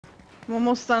I'm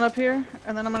almost done up here,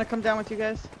 and then I'm gonna come down with you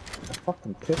guys. A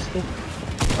fucking pistol?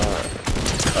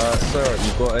 Sir,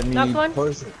 you got any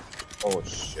poison? Oh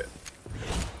shit.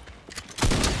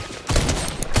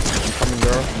 I'm coming,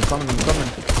 girl. I'm coming.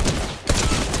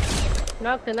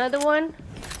 Knocked another one.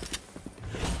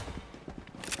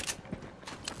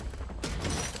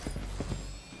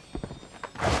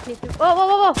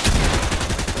 Whoa!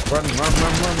 Run.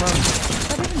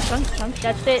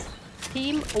 That's it.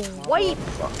 Team wipe.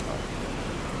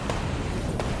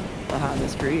 Behind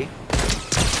this tree.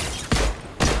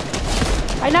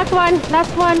 I knocked one.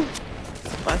 Last one.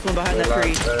 Last one behind that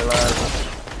tree. Very loud.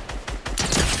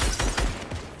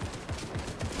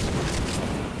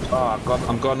 Oh god,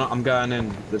 I'm going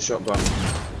in the shotgun.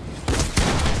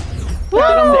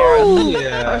 Got him there.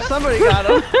 Yeah. Or somebody got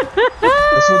him.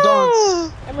 Let's go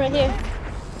dance. I'm right here.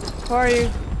 Where are you?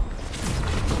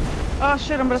 Oh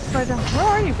shit, I'm gonna slide down. Where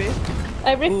are you, babe?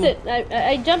 I ripped it.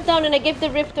 I jumped down and I gave the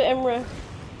rip to Emra.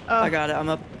 Oh. I got it. I'm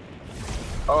up.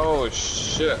 Oh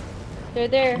shit. They're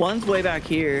there. One's way back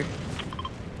here.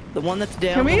 The one that's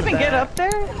down. Can we on even the get back. up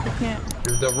there? I can't.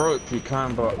 With the rope you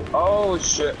can, but oh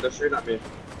shit, they're shooting at me.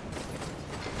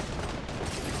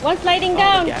 One sliding Oh,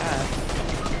 down. yeah.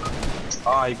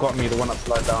 Ah, you got me, the one that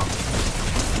slid down.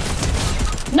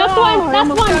 Knocked No, one. I Last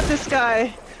almost one. got this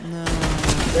guy. No.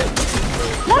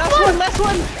 Last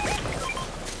one.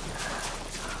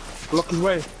 Block his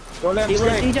way. Go left, He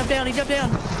straight. jumped down.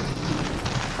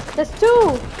 There's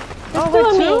two. There's two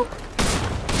on me.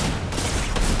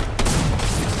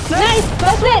 Nice.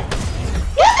 That's it.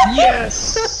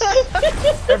 Yes!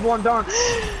 Everyone dance.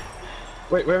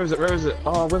 Wait, where is it?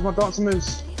 Oh, where's my dancing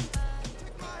moves?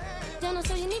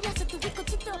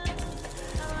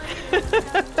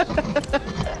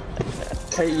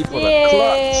 Katie for the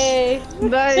Yay.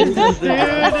 Nice, Oh dude.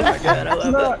 my god, I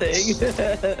love that thing.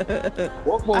 clutch.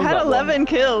 What was I had that 11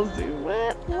 kills, dude.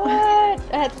 What? What?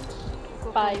 I had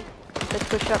 5. Let's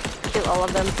push up. Kill all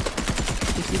of them.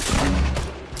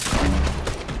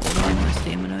 Hold on, my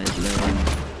stamina is low.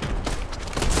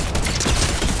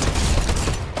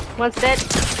 One's dead.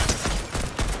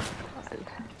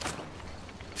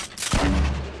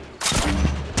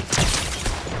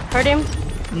 Hurt him.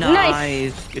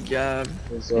 Nice. Good job.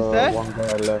 There's that? one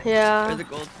guy left. Yeah. There's a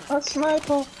gold. A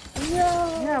sniper.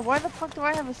 Yeah, why the fuck do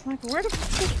I have a sniper? Where the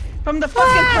fuck? From the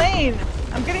fucking plane.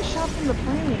 I'm getting shot from the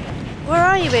plane. Where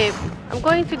are you, babe? I'm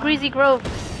going to Greasy Grove.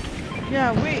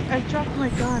 Yeah, wait, I dropped my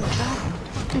gun. God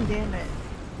fucking damn it.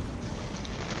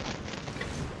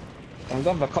 I'm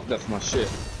gonna back up there for my shit.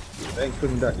 They ain't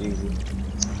putting that easy.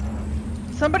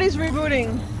 Somebody's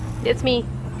rebooting. It's me.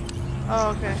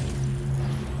 Oh, okay.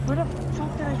 Where the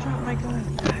fuck did I drop my gun?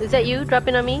 Is that you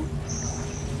dropping on me?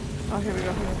 Oh, here we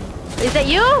go. Is that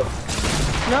you?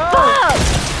 No! Fuck!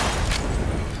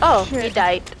 Oh, Shit. he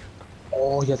died.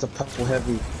 Oh, he has a purple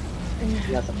heavy.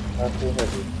 He has a purple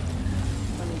heavy.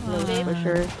 For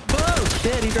sure. Whoa!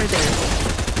 Shit, he's right there.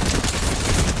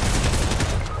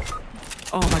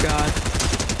 Oh my god.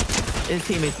 His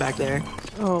teammate's back there.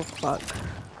 Oh, fuck.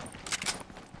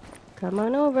 Come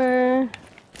on over.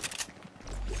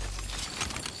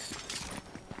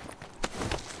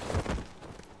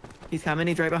 He's coming.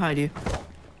 He's right behind you.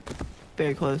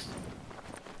 Very close.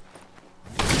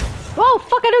 Whoa,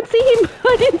 fuck, I don't see him.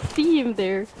 I didn't see him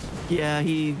there. Yeah,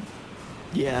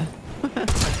 Yeah.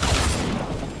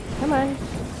 Come on.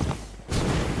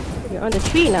 You're on the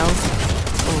tree now.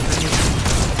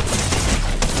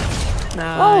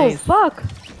 Nice. Oh, fuck.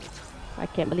 I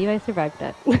can't believe I survived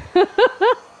that.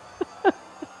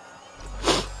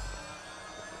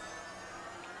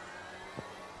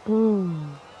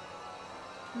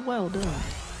 Well done.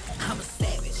 I'm a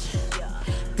savage.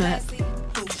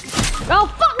 Oh,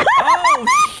 fuck! Oh,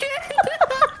 shit!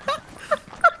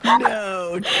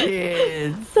 No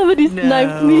chance. Somebody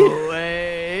sniped me. No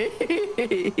way.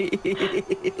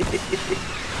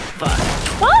 Fuck.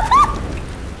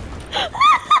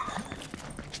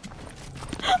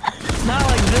 Not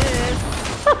like this.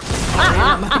 Oh,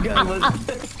 yeah, my gun was.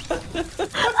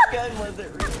 My gun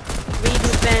wasn't real.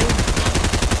 Reading Ben.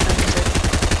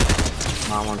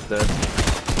 My one's dead.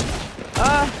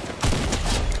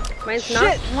 Mine's Shit!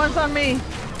 not. One's on me.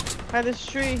 By this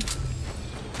tree.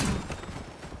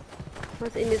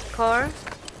 What's in this car?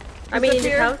 I He's mean, up in this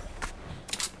here. house.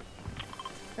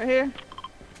 Right here.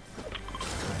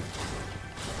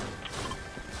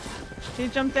 He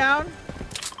jumped down.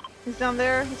 He's down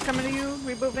there. He's coming to you.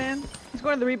 Reboot van. He's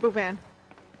going to the reboot van.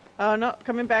 Oh no,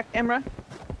 coming back. Emra.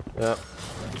 Yep.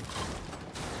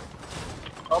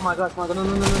 Oh my gosh, no.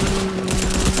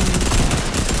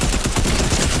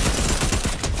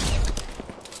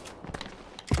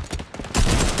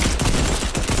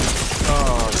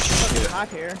 hot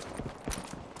here.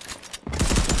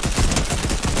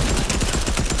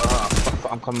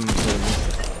 I'm coming to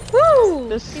Woo!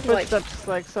 This Seems like footsteps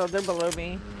like so they're below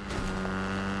me.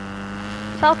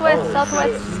 southwest, Oh,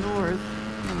 southwest. North.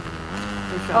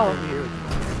 They shot Oh. over here.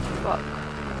 Fuck.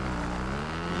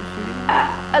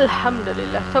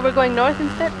 Alhamdulillah. So we're going north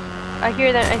instead? I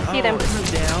hear them, I see them.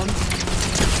 Emma's down.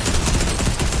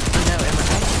 Or no, Emma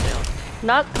has down.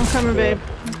 Knock. I'm coming, babe.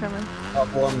 I'm coming. Up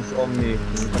one's on me.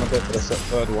 I'm gonna go for the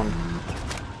third one.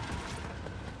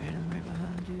 And I'm right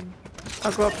behind you.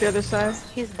 I'll go up the other side.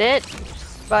 He's dead.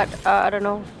 But, I don't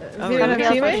know. Is he on a somebody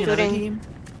else was teammate? shooting. Team.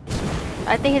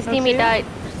 I think his Oh, teammate see? died.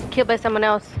 Killed by someone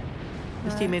else.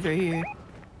 His teammates are here.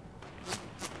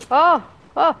 Oh!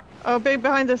 Oh! Oh, babe,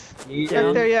 behind us. Yeah.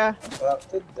 Back there, yeah. About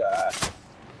to die.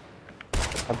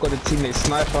 I've got a teammate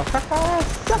sniper.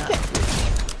 Suck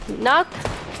it. Knocked.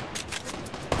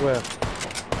 Where?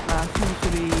 Seems to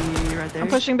be right there. I'm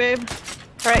pushing, babe.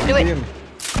 Alright, do See it. him.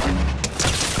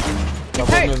 He's I've got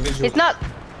hurt. no visual. He's knocked.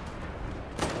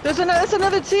 That's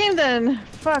another team then.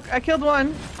 Fuck, I killed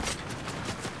one.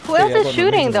 Who else Yeah, I is got no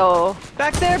shooting visual. though?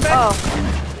 Back there, back. Oh,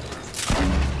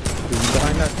 He's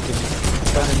behind that. He's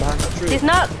standing behind that tree. he's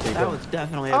knocked. That was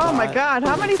definitely a Oh my bot. god,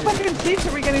 how many fucking teams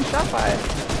are we getting shot by?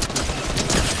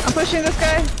 I'm pushing this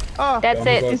guy. Oh, That's I'm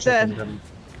gonna it. go He's check dead. on them.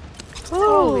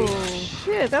 holy Ooh.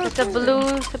 shit, that was It's a crazy.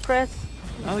 blue suppress.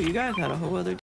 Oh, you guys had a whole other